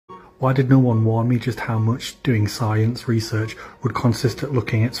Why did no one warn me just how much doing science research would consist at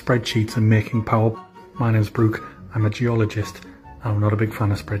looking at spreadsheets and making power? My name's Brooke, I'm a geologist. I'm not a big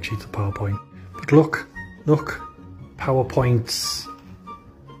fan of spreadsheets or PowerPoint. But look, PowerPoints,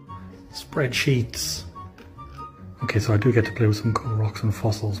 spreadsheets. Okay, so I do get to play with some cool rocks and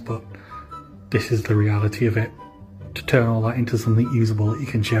fossils, but this is the reality of it. To turn all that into something usable that you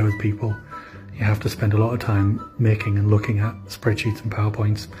can share with people, you have to spend a lot of time making and looking at spreadsheets and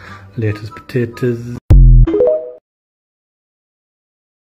PowerPoints. Latest potatoes.